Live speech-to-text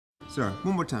Sorry,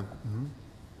 one more time.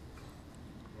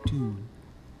 2,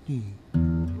 3.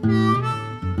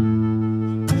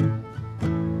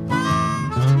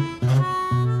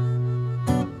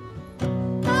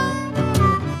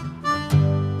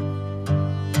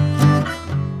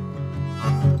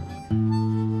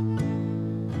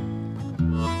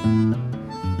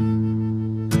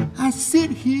 I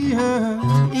sit here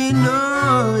in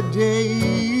the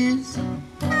days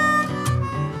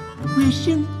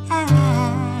wishing I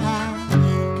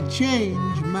could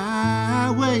change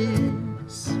my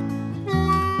ways.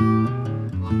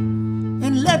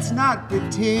 And let's not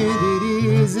pretend it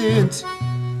isn't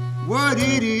what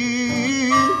it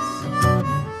is.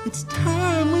 It's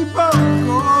time we both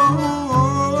go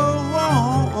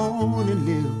on and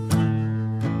live.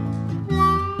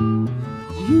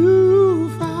 You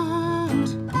found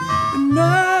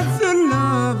another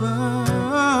lover,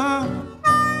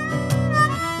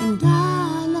 and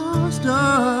I lost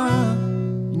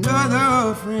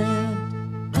another friend.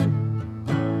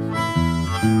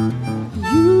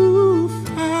 You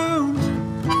found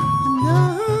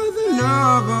another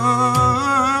lover,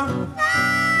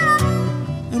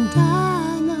 and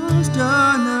I lost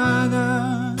another.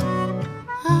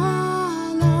 I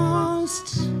lost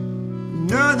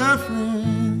another friend.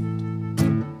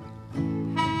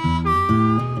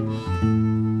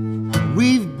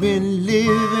 We've been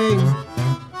living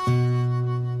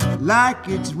like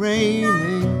it's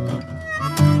raining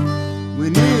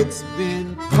when it's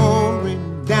been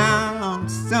pouring down,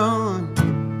 son.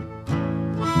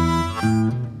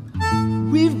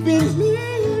 We've been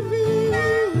living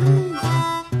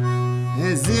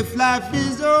as if life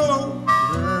is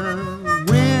over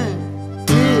when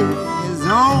it has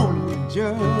only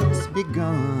just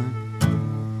begun.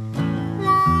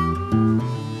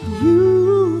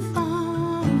 You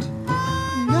found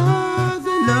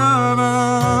another lover,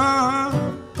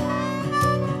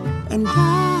 and I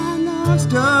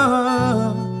lost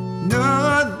another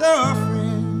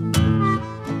friend.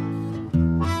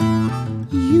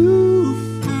 You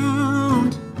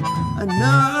found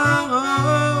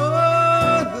another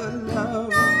lover,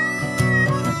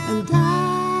 and I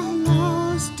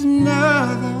lost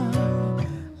another.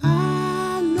 I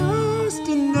lost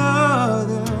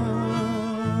another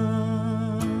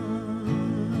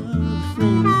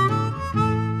friend.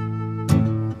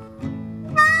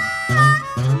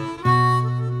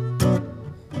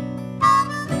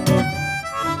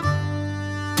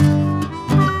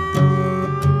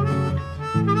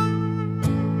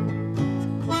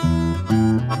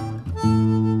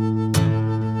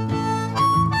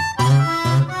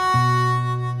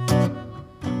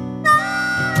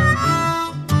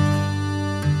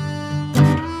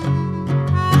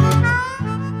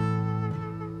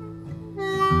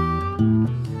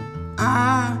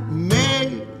 I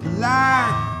may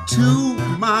lie to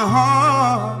my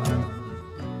heart,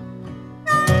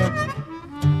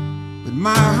 but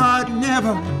my heart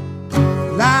never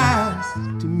lies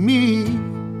to me.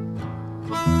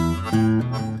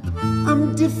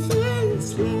 I'm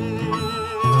defenseless,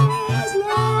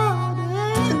 Lord,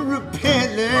 and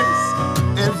repentless,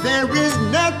 and there is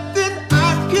nothing I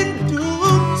can do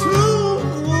to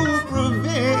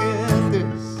prevent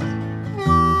this.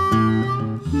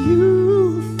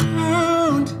 You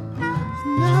found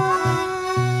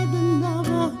another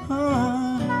lover,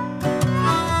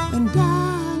 and I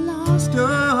lost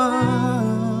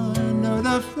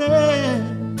another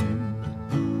friend.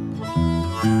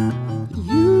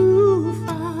 You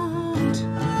found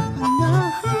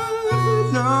another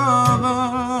lover,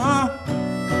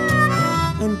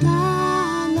 and I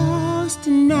lost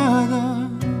another.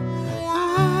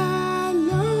 I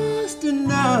lost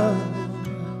another.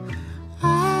 I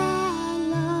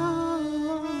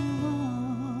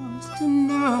lost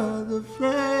another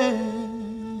friend.